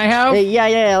how many I have?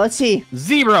 Yeah. Let's see.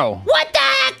 0. What the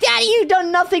heck, Daddy? You've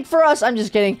done nothing for us. I'm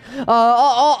just kidding.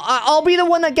 I'll be the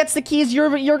one that gets the keys. You're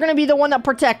gonna be the one that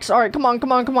protects. All right, come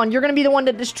on. You're gonna be the one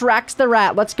that distracts the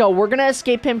rat. Let's go. We're gonna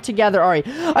escape him together. All right.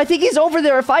 I think he's over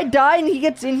there. If I die and he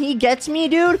gets me,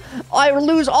 dude, I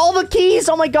lose all the keys.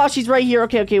 Oh my gosh, he's right here.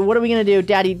 Okay. What are we gonna do,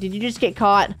 Daddy? Did you just get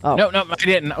caught? Oh. No, I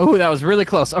didn't. Oh, that was really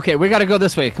close. Okay, we gotta go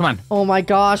this way. Come on. Oh my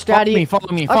gosh, Daddy.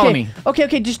 Follow me.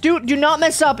 Okay. Just do not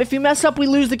mess up. If you mess up, we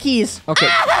lose the keys. Okay.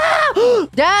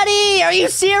 Daddy, are you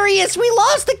serious? We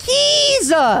lost the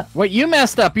keys. Wait, you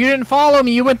messed up. You didn't follow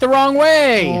me. You went the wrong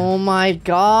way. Oh my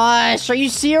gosh, are you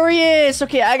serious?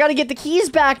 Okay, I gotta get the keys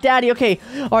back, Daddy. Okay,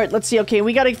 all right, let's see. Okay,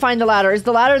 we gotta find the ladder. Is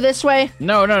the ladder this way?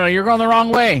 No, you're going the wrong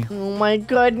way. Oh my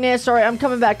goodness. All right, I'm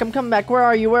coming back. Where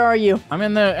are you? I'm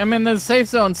in the safe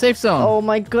zone. Oh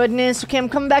my goodness. Okay, I'm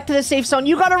coming back to the safe zone.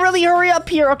 You gotta really hurry up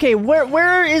here. Okay,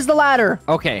 where is the ladder?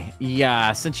 Okay,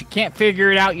 yeah, since you can't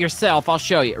figure it out yourself, I'll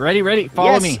show you. Ready?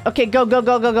 Follow me. Okay, go.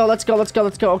 Let's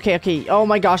go. Okay. Oh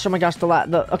my gosh.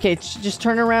 Okay, just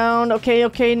turn around.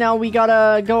 Okay, now we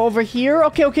gotta go over here.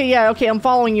 Okay, yeah, okay, I'm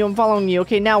following you.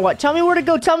 Okay, now what? Tell me where to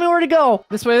go.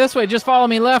 This way. Just follow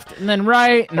me left, and then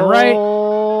right, and right.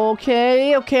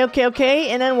 Okay.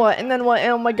 And then what?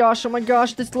 Oh my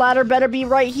gosh. This ladder better be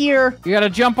right here. You gotta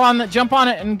jump on it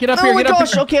and get up here. Oh my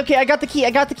gosh. Okay. I got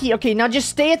the key. Okay, now just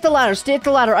stay at the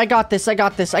ladder. I got this. I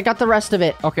got the rest of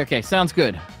it. Okay. Sounds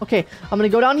good. Okay, I'm gonna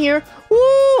go down here. Woo!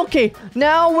 Okay,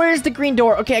 now where's the green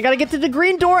door? Okay, I gotta get to the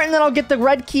green door, and then I'll get the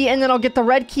red key, and then I'll get the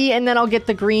red key, and then I'll get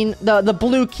the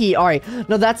blue key. All right,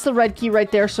 no, that's the red key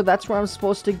right there, so that's where I'm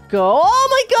supposed to go. Oh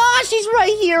my gosh, he's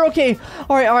right here. Okay,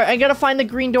 all right, I gotta find the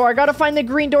green door. I gotta find the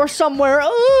green door somewhere.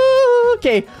 Ooh,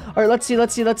 okay, all right, let's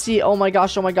see. Oh my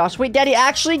gosh. Wait, Daddy,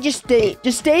 actually, just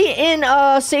stay in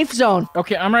safe zone.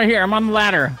 Okay, I'm right here. I'm on the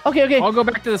ladder. Okay. I'll go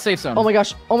back to the safe zone. Oh my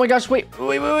gosh. Wait.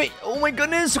 Oh my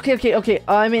goodness. Okay.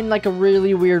 I'm in like a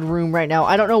really weird room right now.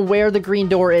 I don't know where the green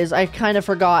door is. I kind of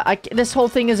forgot. This whole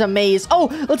thing is a maze. Oh,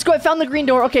 let's go. I found the green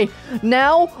door. Okay,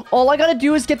 now all I gotta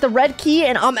do is get the red key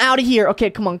and I'm out of here. Okay,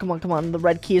 come on. The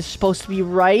red key is supposed to be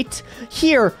right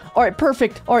here. All right,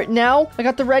 perfect. All right, now I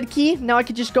got the red key. Now I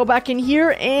could just go back in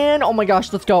here and oh my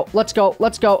gosh, let's go.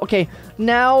 Okay,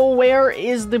 now where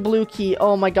is the blue key?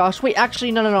 Oh my gosh. Wait,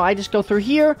 actually, no. I just go through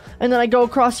here and then I go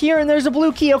across here and there's a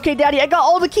blue key. Okay, Daddy, I got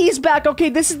all the keys back. Okay,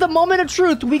 this is the moment of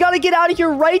truth. We gotta get out of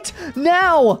here right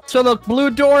now. So the blue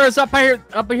door is up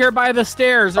here by the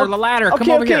stairs or the ladder. Come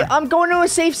over here. I'm going to a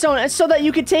safe zone so that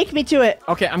you can take me to it.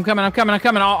 Okay, I'm coming. I'm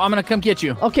gonna come get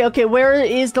you. Okay. Where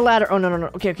is the ladder? Oh, no.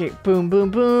 Okay.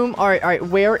 Boom. All right.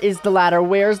 Where is the ladder?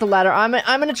 Where's the ladder? I'm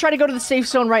gonna try to go to the safe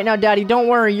zone right now, Daddy. Don't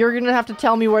worry. You're gonna have to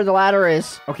tell me where the ladder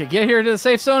is. Okay, get here to the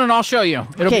safe zone and I'll show you.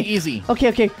 It'll be easy.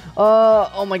 Okay.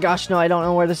 Oh my gosh, no, I don't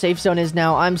know where the safe zone is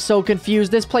now. I'm so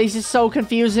confused. This place is so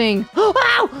confusing.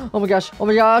 Ow! Oh my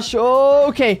gosh. Oh,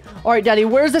 okay. All right, Daddy,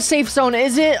 where's the safe zone?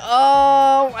 Is it?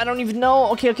 Oh, I don't even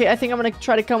know. Okay. I think I'm gonna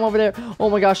try to come over there. Oh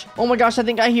my gosh. I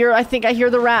think I hear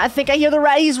the rat.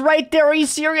 He's right there. Are you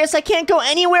serious? I can't go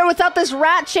anywhere without this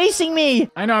rat chasing me.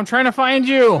 I know. I'm trying to find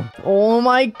you. Oh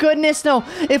my goodness, no.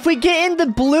 If we get in the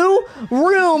blue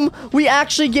room, we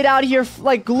actually get out of here,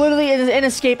 like, literally and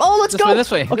escape. Oh, let's go.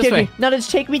 This way. Okay. Now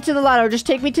just take me to the ladder.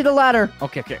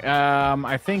 Okay.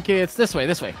 I think it's this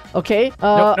way. Okay.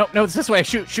 No, it's this way.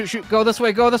 Shoot. Go this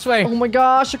way. Oh my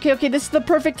gosh. Okay. This is the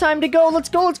perfect time to go. Let's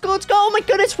go. Oh my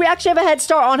goodness. We actually have a head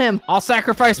start on him. I'll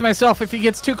sacrifice myself if he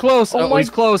gets too close. Oh, he's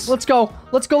close. Let's go.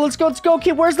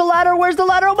 Okay, where's the ladder?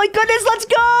 Oh my goodness, let's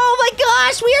go. Oh my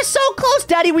gosh, we are so close.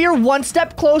 Daddy, we are one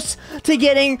step close to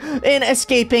getting and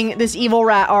escaping this evil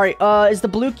rat. All right, is the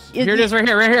blue... Here it is, right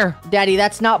here. Daddy,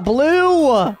 that's not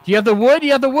blue. Do you have the wood?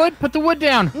 Put the wood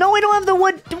down. No, we don't have the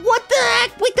wood. What the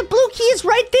heck? Wait, the blue key is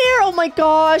right there. Oh my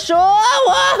gosh.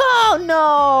 Oh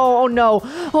no.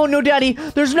 Oh no, Daddy.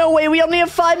 There's no way. We only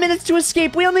have 5 minutes to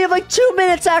escape. We only have like 2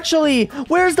 minutes, actually.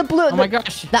 Where's the blue? Oh my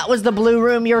gosh. That was the blue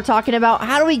room you were talking about.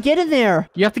 How do we get in there?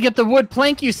 You have to get the wood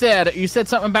plank, you said. You said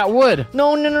something about wood.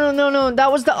 No.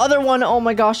 That was the other one. Oh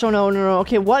my gosh. gosh. Oh, no, no, no.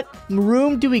 Okay, what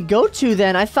room do we go to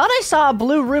then? I thought I saw a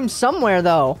blue room somewhere,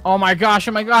 though. Oh my gosh,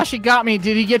 he got me.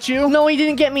 Did he get you? No, he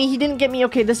didn't get me. He didn't get me.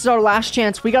 Okay, this is our last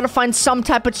chance. We gotta find some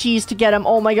type of cheese to get him.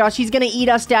 Oh my gosh, he's gonna eat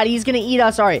us, Daddy. He's gonna eat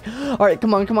us. All right,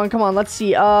 come on, come on, come on. Let's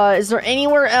see. Is there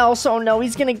anywhere else? Oh no,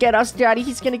 he's gonna get us, Daddy.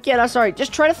 He's gonna get us. All right,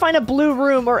 just try to find a blue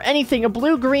room or anything. A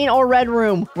blue, green, or red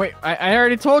room. Wait, I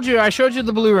already told you. I showed you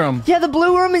the blue room. Yeah, the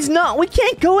blue room is not. We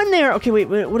can't go in there. Okay, wait.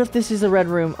 What if this is the red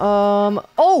room?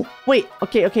 Oh, wait.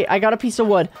 Okay. I got a piece of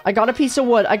wood. I got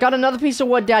another piece of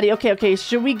wood, Daddy. Okay.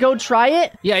 Should we go try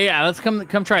it? Yeah. Let's come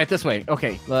try it this way.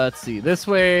 Okay, let's see. This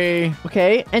way.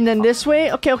 Okay, and then this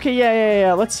way. Okay.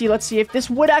 Yeah. Let's see if this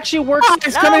would actually work. Oh,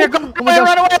 he's coming here. Run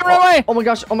away. Oh my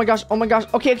gosh.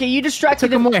 Okay. You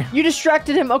distracted him. You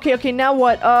distracted him. Okay. Now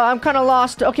what? I'm kind of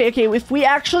lost. Okay. If we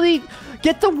actually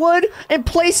get the wood and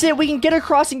place it, we can get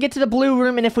across and get to the blue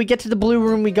room. And if we get to the blue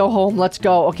room, we go home. Let's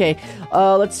go. Okay.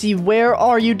 Let's see. Where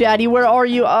are you, Daddy? Where are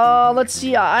you? Let's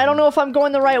see. I don't know if I'm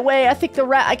going the right way. I think the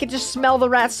rat. I could just smell the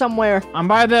rat somewhere. I'm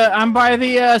by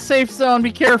the safe zone.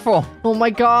 Be careful. Oh my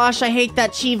gosh, I hate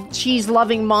that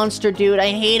cheese-loving monster, dude.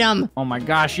 I hate him. Oh my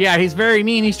gosh, yeah, he's very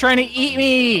mean. He's trying to eat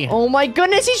me. Oh my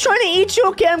goodness, he's trying to eat you.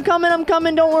 Okay, I'm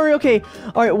coming. Don't worry. Okay.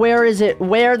 All right, where is it?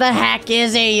 Where the heck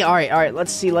is he? All right.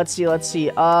 Let's see.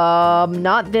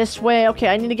 Not this way. Okay,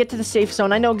 I need to get to the safe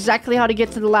zone. I know exactly how to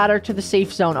get to the ladder to the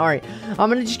safe zone. All right,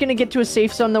 I'm just gonna get to a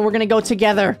safe zone, then we're gonna go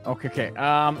together. Okay.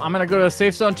 I'm gonna go to the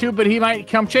safe zone too, but he might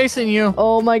come chasing you.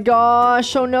 Oh my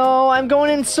gosh. Oh no, I'm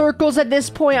going in circles at this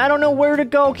point. I don't know where to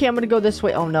go. Okay, I'm gonna go this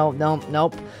way. Oh no,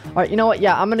 nope. All right, you know what?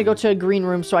 Yeah, I'm gonna go to a green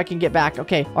room so I can get back.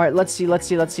 Okay. All right, let's see.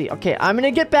 Okay, I'm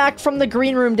gonna get back from the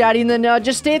green room, Daddy, and then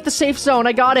just stay at the safe zone.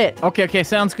 I got it. Okay,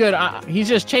 sounds good. He's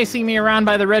just chasing me around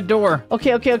by the red door.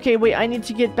 Okay. Wait, I need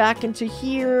to get back into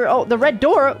here. Oh, the red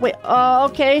door. Wait.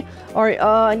 Okay. All right.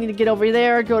 I need to get over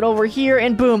there. Go over here,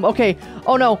 and boom. Okay.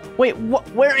 Oh no. Wait.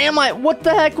 Where am I? What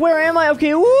the heck? Where am I?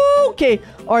 Okay. Woo. Okay.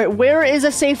 All right. Where is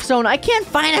a safe zone? I can't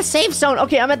find a safe zone.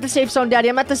 Okay, I'm at the safe zone, Daddy.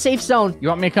 I'm at the safe zone. You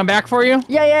want me to come back for you?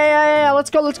 Yeah. Let's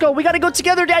go. We gotta go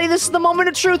together, Daddy. This is the moment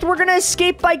of truth. We're gonna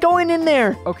escape by going in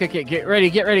there. Okay. Get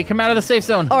ready. Come out of the safe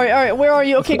zone. All right. Where are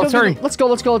you? Okay, let's hurry. Let's go.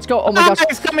 Oh my gosh.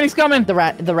 He's coming. The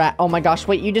rat. Oh my gosh.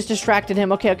 Wait, you just distracted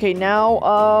him. Okay. Now,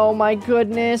 oh my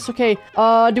goodness. Okay.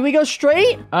 Do we go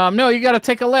straight? No, you gotta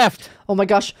take a left. Oh my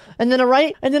gosh. And then a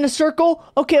right, and then a circle.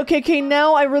 Okay.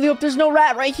 Now I really hope there's no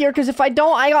rat right here, because if I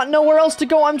don't, I got nowhere else to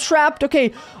go. I'm trapped. Okay.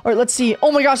 All right, let's see. Oh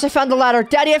my gosh, I found the ladder.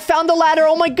 Daddy, I found the ladder.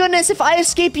 Oh my goodness. If I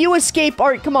escape, you escape. All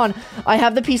right, come on. I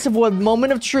have the piece of wood.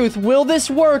 Moment of truth. Will this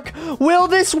work?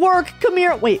 Come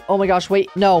here. Wait. Oh my gosh. Wait.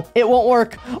 No, it won't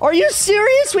work. Are you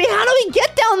serious? Wait, how do we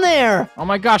get down there? Oh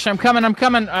my gosh, I'm coming.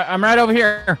 I'm right over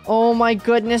here. Oh my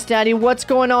goodness, Daddy. What's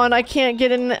going on? I can't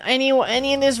get in any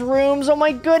of these rooms. Oh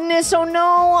my goodness. Oh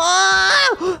no.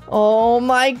 Oh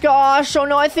my gosh. Oh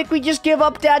no, I think we just give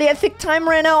up, Daddy. I think time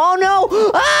ran out. Oh no.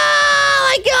 Oh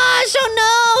my gosh. Oh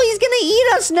no, he's gonna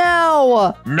eat us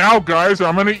now. Now, guys,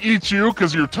 I'm gonna eat you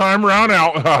because your time ran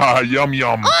out. Haha, yum.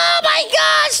 Oh my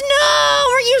gosh,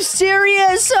 no. Are you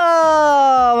serious?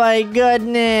 Oh my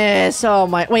goodness. Oh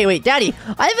my. Wait, Daddy.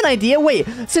 I have an idea. Wait,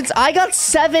 since I got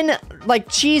 7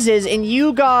 cheeses and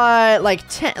you got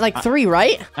 3,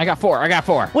 right? I got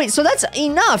 4. Wait, so that's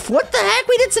enough. What the heck?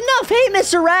 Wait, it's enough. Hey,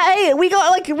 Mr. Rat. Hey, we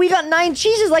got 9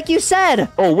 cheeses like you said.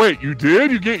 Oh wait, you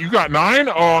did? You got 9?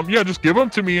 Yeah, just give them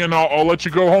to me and I'll let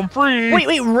you go home free. Wait,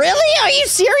 really? Are you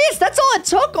serious? That's all it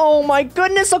took? Oh my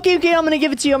goodness. Okay, I'm gonna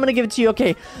give it to you.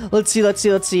 Okay, let's see.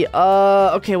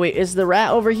 Okay, wait, is the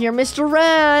rat over here? Mr.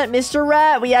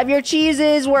 Rat, we have your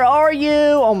cheeses. Where are you?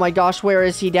 Oh my gosh, where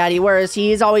is he, Daddy? Where is he?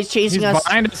 He's always chasing us.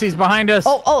 He's behind us.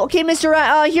 Oh, okay, Mr.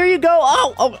 Rat, here you go.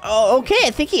 Oh, okay,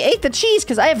 I think he ate the cheese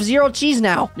because I have 0 cheese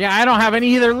now. Yeah, I don't have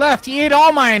any either left. He ate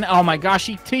all mine. Oh my gosh,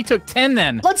 he took 10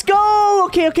 then. Let's go.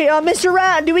 Okay, Mr.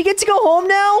 Rat, do we get to go home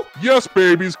now? Yes,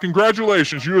 babies,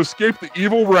 congratulations. You escaped the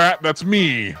evil rat. That's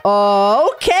me.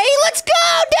 Okay, let's go,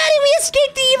 Daddy. We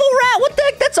escaped the evil rat. What the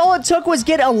heck? That's all it took was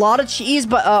get a lot of cheese,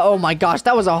 but oh my gosh,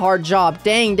 that was a hard job.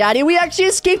 Dang, Daddy, we actually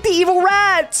escaped the evil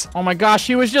rat. Oh my gosh,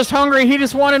 he was just hungry. He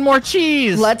just wanted more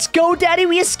cheese. Let's go, Daddy.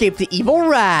 We escaped the evil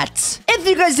rat. If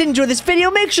you guys did enjoy this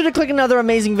video, make sure to click another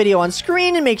amazing video on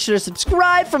screen and make sure to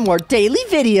subscribe for more daily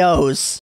videos.